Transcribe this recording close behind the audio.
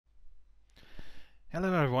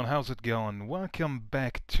Hello everyone, how's it going? Welcome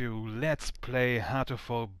back to Let's Play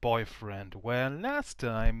Hatoful Boyfriend, where last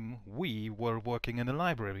time we were working in the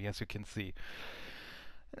library, as you can see.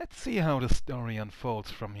 Let's see how the story unfolds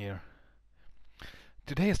from here.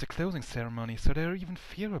 Today is the closing ceremony, so there are even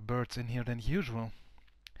fewer birds in here than usual.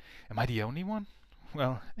 Am I the only one?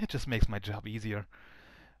 Well, it just makes my job easier.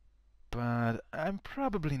 But I'm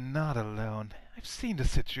probably not alone. I've seen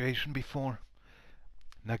this situation before.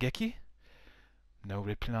 Nageki? No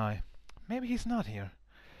reply. Maybe he's not here.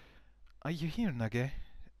 Are you here, Nage?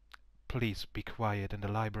 Please be quiet in the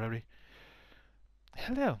library.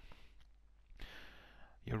 Hello.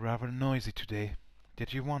 You're rather noisy today.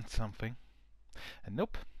 Did you want something?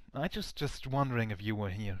 Nope. I just wondering if you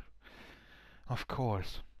were here. Of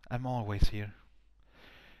course. I'm always here.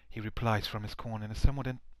 He replies from his corner in a somewhat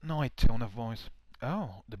annoyed tone of voice.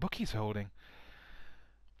 Oh, the book he's holding.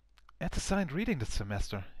 It's assigned reading this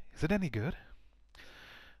semester. Is it any good?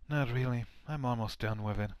 Not really. I'm almost done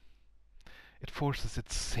with it. It forces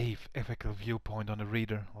its safe, ethical viewpoint on the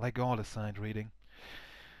reader, like all assigned reading.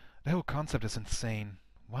 The whole concept is insane.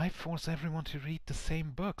 Why force everyone to read the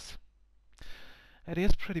same books? It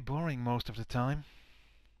is pretty boring most of the time.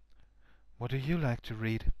 What do you like to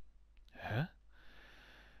read? Huh?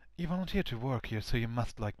 You volunteered to work here, so you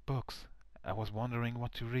must like books. I was wondering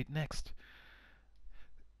what to read next.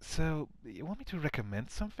 So, you want me to recommend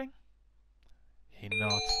something? He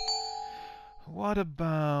nods. What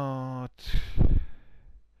about...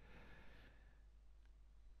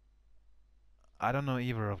 I don't know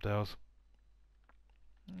either of those.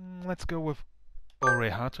 Let's go with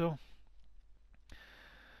Orehato.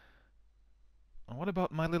 What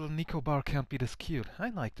about My Little Nicobar Can't Be This Cute? I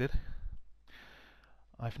liked it.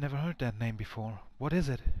 I've never heard that name before. What is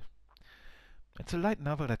it? It's a light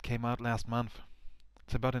novel that came out last month.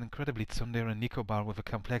 It's about an incredibly tsundere Nicobar with a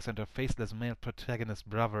complex and a faceless male protagonist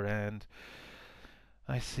brother and...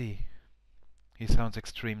 I see. He sounds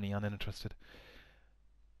extremely uninterested.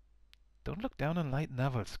 Don't look down on light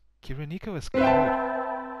novels. Kiriniko is good.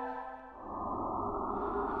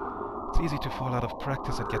 It's easy to fall out of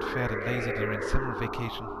practice and get fat and lazy during summer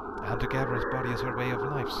vacation. A hunter-gatherer's body is her way of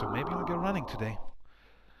life, so maybe I'll go running today.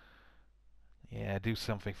 Yeah, do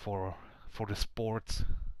something for the sports.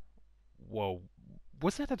 Whoa.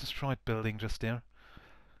 Was that a destroyed building just there?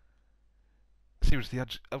 Seriously,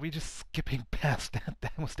 are we just skipping past that?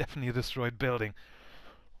 That was definitely a destroyed building.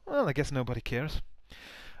 Well, I guess nobody cares.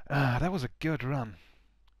 That was a good run.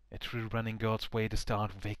 A true running God's way to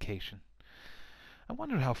start vacation. I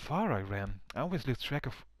wonder how far I ran. I always lose track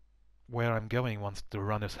of where I'm going once the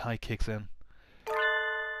runner's high kicks in.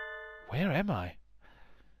 Where am I?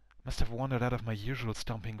 Must have wandered out of my usual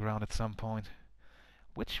stomping ground at some point.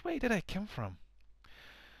 Which way did I come from?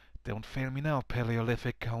 Don't fail me now,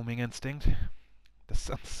 Paleolithic homing instinct. The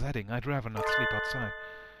sun's setting. I'd rather not sleep outside.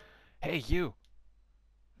 Hey, you!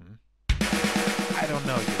 Hmm? I don't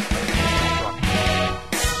know you.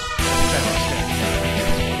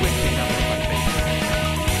 Squinting up in my face.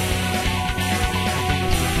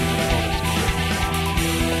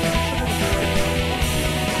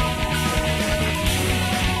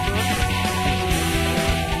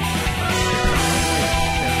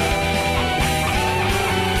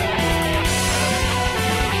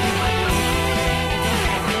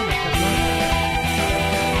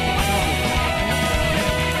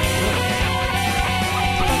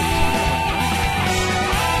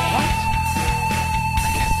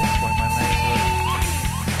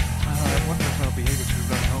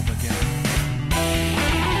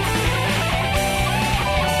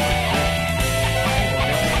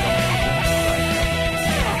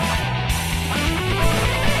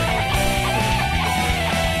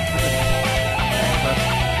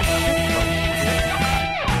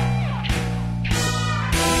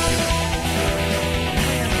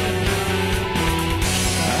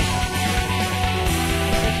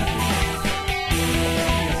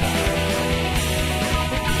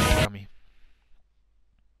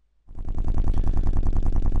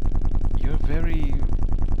 Very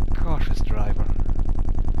cautious driver.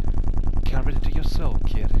 Carry it to your soul,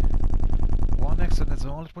 kid. One accident is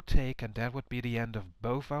all it would take, and that would be the end of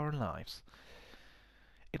both our lives.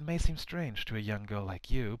 It may seem strange to a young girl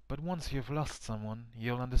like you, but once you've lost someone,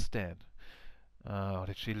 you'll understand. Oh,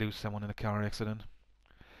 did she lose someone in a car accident?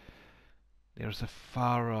 There's a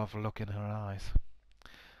far-off look in her eyes.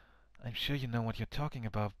 I'm sure you know what you're talking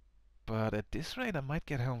about, but at this rate I might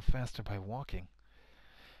get home faster by walking.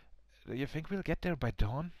 Do you think we'll get there by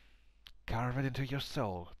dawn? Carve it into your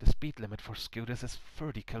soul. The speed limit for scooters is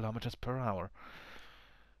 30 kilometers per hour.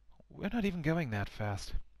 We're not even going that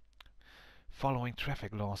fast. Following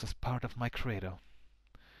traffic laws is part of my credo.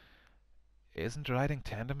 Isn't riding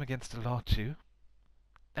tandem against the law too?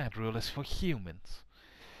 That rule is for humans.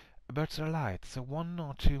 Birds are light, so one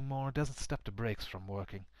or two more doesn't stop the brakes from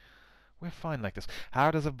working. We're fine like this.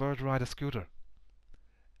 How does a bird ride a scooter?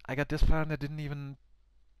 I got this far and I didn't even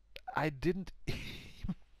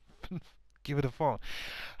give it a thought.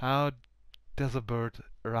 How does a bird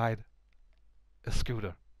ride a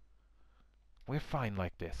scooter? We're fine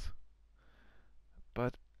like this.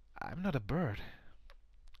 But I'm not a bird.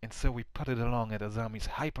 And so we putted along at Azami's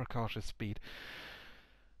hyper-cautious speed.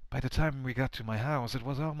 By the time we got to my house, it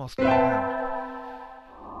was almost light out.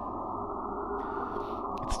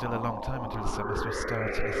 It's still a long time until the semester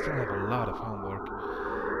starts, and I still have a lot of homework.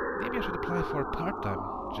 Maybe I should apply for a part-time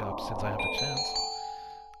job since I have the chance.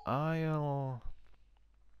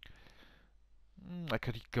 I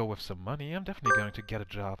could go with some money. I'm definitely going to get a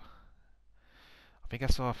job. I think I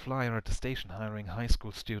saw a flyer at the station hiring high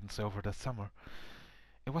school students over the summer.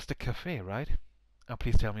 It was the cafe, right? Oh,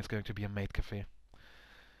 please tell me it's going to be a maid cafe.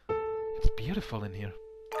 It's beautiful in here.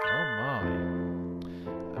 Oh my.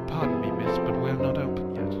 Pardon me, miss, but we're not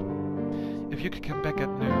open yet. If you could come back at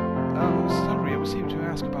noon... Oh, sorry, I was here to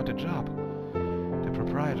ask about the job. The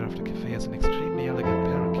proprietor of the cafe is an extremely elegant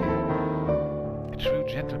parakeet. A true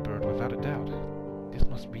gentle bird, without a doubt. This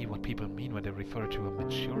must be what people mean when they refer to a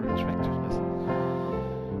mature attractiveness.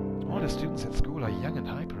 All the students at school are young and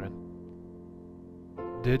hyper, and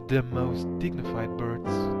the most dignified birds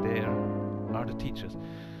there are the teachers.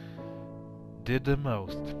 Did the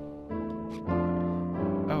most.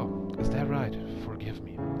 Oh, is that right? Forgive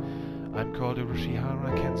me. I'm called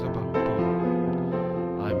Urushihara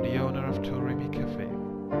Kenzobahopo. I'm the owner of Torimi Cafe.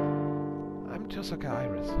 I'm Tosaka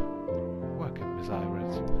Iris. Welcome, Miss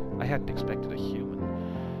Iris. I hadn't expected a human.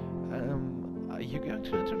 Are you going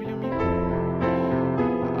to interview me?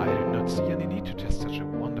 I do not see any need to test such a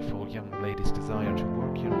wonderful young lady's desire to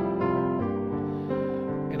work here.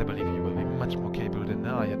 And I believe you will be much more capable than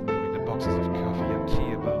I at moving the boxes of coffee and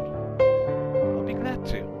tea about. I'll be glad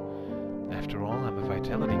to. After all, I'm a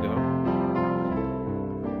vitality girl.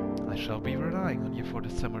 I shall be relying on you for the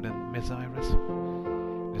summer then, Miss Iris.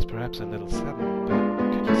 It is perhaps a little sudden, but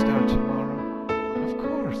could you start tomorrow? Of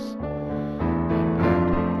course.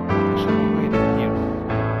 I shall be waiting here.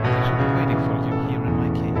 I shall be waiting for you here in my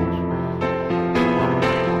cage. Tomorrow,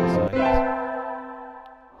 Miss Iris.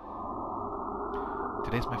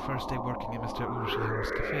 Today's my first day working in Mr.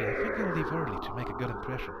 Urushihara's cafe. I think I'll leave early to make a good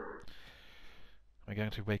impression. Am I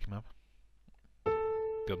going to wake him up?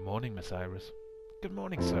 Good morning, Miss Iris. Good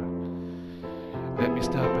morning, sir. Let me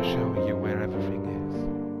start by showing you where everything is.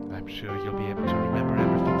 I'm sure you'll be able to remember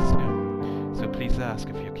everything soon, so please ask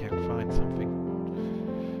if you can't find something.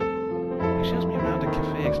 He shows me around the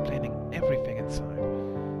cafe, explaining everything inside.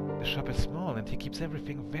 The shop is small and he keeps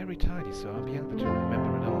everything very tidy, so I'll be able to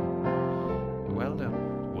remember it all. Well then,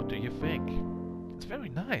 what do you think? It's very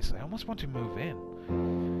nice. I almost want to move in.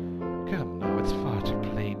 Come now, it's far too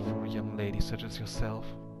plain for a young lady such as yourself.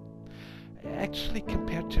 Actually,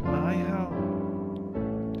 compared to my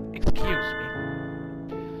home... Excuse me.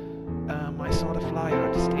 I saw the flyer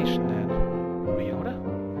at the station then. Ryota?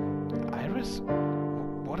 Iris?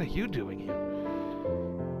 What are you doing here?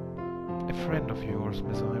 A friend of yours,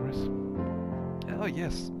 Miss Iris. Oh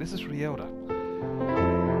yes, this is Ryota.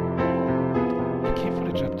 You came for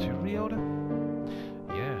the job too, Ryota?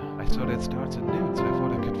 Yeah, I saw that it starts at noon, so I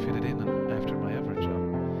thought I could fit it in after my other job.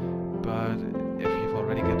 But if you've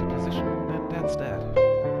already got the position, then that's that.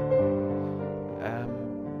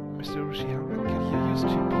 Mr. Urushihara, could you use 2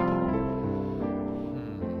 people?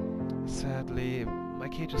 Sadly, my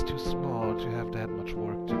cage is too small to have that much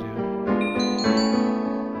work to do.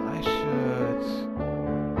 I should...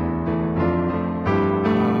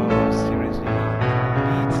 Oh, seriously, he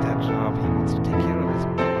needs that job. He wants to take care of his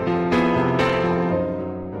mother.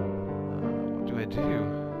 What do I do?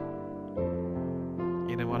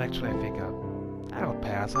 You know what, actually I think I'll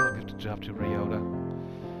pass. I'll give the job to Ryota.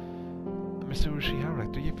 Mr.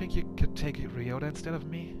 Urushihara, do you think you could take Ryota instead of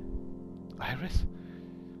me? Iris?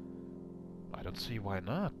 I don't see why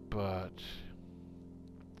not, but...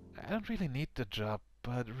 I don't really need the job,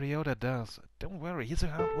 but Ryota does. Don't worry, he's a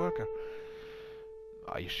hard worker.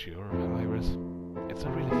 Are you sure, Iris? It's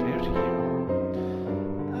not really fair to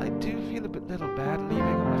you. I do feel a little bad leaving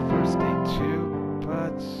on my first day too,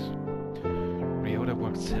 but... Ryota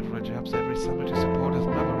works several jobs every summer to support his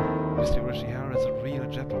mother. Mr. Urushihara is a real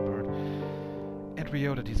gentle bird, and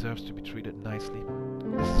Ryota deserves to be treated nicely.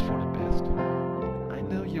 This is for the best. I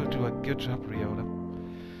know you'll do a good job, Ryota.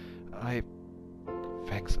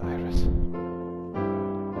 Thanks, Iris.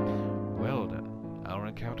 Well then, our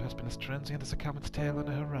encounter has been as transient as a comet's tail on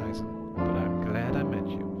the horizon, but I'm glad I met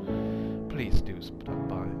you. please do stop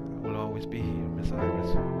by. I will always be here, Miss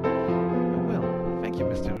Iris. Well, thank you,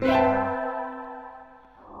 Mr. Ushihara.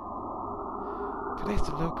 Today's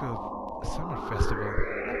the local summer festival.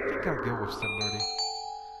 I think I'll go with somebody.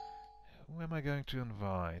 Who am I going to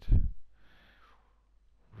invite?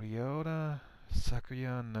 Ryota,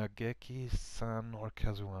 Sakuya, Nageki-san, or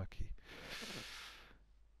Kazuaki?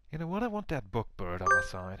 You know what? I want that book bird on my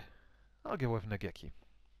side. I'll go with Nageki.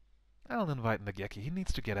 I'll invite Nageki. He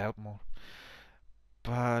needs to get out more.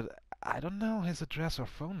 But I don't know his address or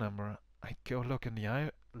phone number. I'd go look in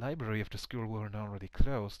the library if the school weren't already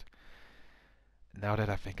closed. Now that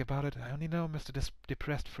I think about it, I only know Mr.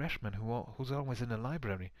 Depressed Freshman who's always in the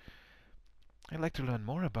library. I'd like to learn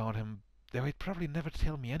more about him, though he'd probably never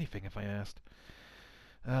tell me anything if I asked.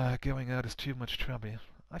 Going out is too much trouble.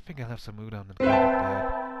 I think I'll have some mood on and go to bed.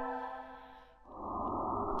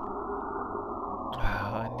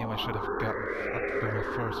 I knew I should have gotten up when I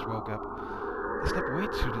first woke up. I slept way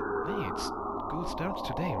too late. School starts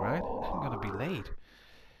today, right? I'm gonna be late.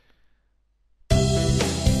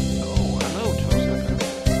 Oh, hello, Tosaka.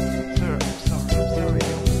 Sir, I'm sorry I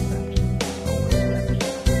overslept.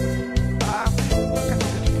 Look, I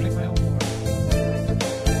forgot to bring my homework.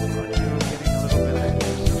 Aren't you getting a little bit ahead of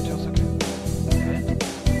yourself, Tosaka? Eh?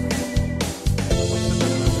 What's the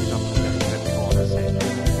number of something that we want to say?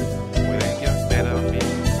 Will you get better on me?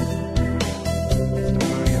 It's the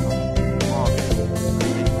 30th of August.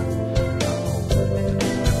 Oh, it's a little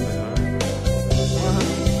bit early. Well,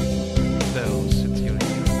 so, since you're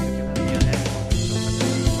here, you can lend me a hand on this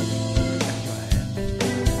and your hand.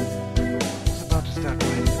 I was about to start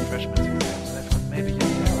writing the freshman's exams, and I thought maybe you'd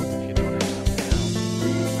help if you don't have something else.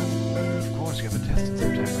 Of course, you have a test in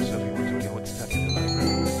September, so if you want to go and study in the library.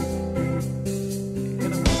 You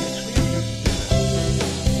know what, actually, I'm going to do that.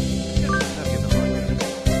 I'm going to study in the library.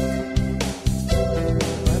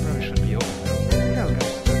 The library should be open now. Yeah, I'll go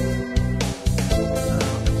study.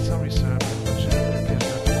 I'm sorry, sir, but I'm not sure if there's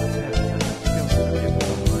nothing on test. I'm still studying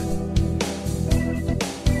online.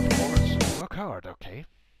 Of course, work hard, okay?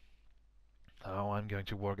 Oh, I'm going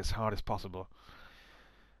to work as hard as possible.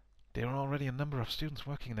 There are already a number of students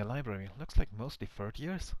working in the library. Looks like mostly third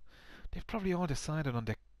years. They've probably all decided on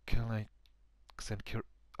their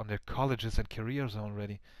colleges and careers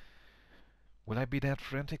already. Will I be that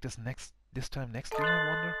frantic this time next year, I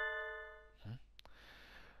wonder?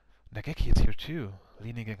 Nageki is here too,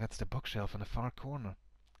 leaning against the bookshelf in the far corner.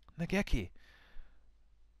 Nageki!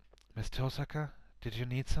 Miss Tosaka, did you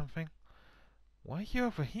need something? Why are you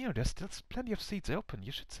over here? There's still plenty of seats open.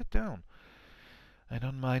 You should sit down. I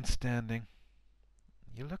don't mind standing.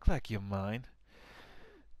 You look like you mind.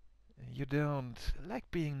 You don't like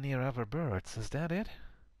being near other birds, is that it?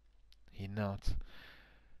 He nods.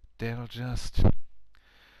 They'll just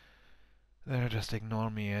ignore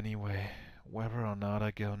me anyway, whether or not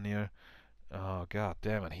I go near. Oh, god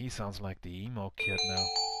damn it, he sounds like the emo kid now.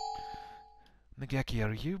 Nageki,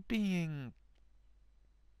 are you being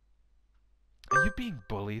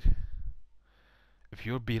bullied? If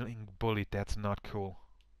you're being bullied, that's not cool.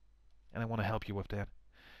 And I want to help you with that.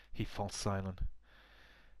 He falls silent.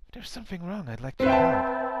 If there's something wrong, I'd like to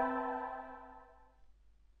help.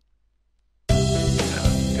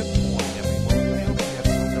 Good morning, everyone. I hope you have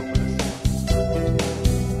fun over this.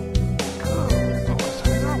 Oh,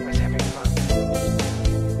 Professor is always having fun.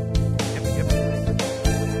 Yep.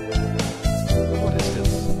 What is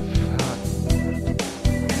this? Fun.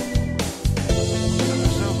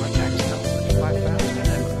 Summer's over, tax stuff slipping by fast, and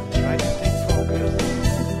I'm gonna try to stay focused.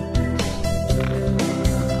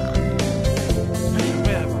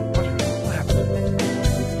 What happened?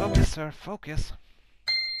 Focus, sir, focus.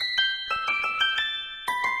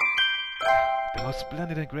 The most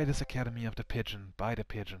splendid and greatest academy of the pigeon, by the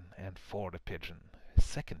pigeon, and for the pigeon.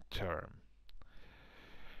 Second term.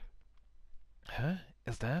 Huh?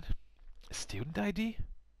 Is that a student ID?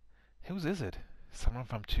 Whose is it? Someone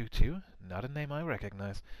from 2-2? Not a name I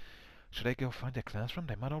recognize. Should I go find their classroom?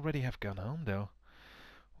 They might already have gone home, though.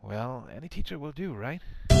 Well, any teacher will do, right?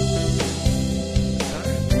 Sir?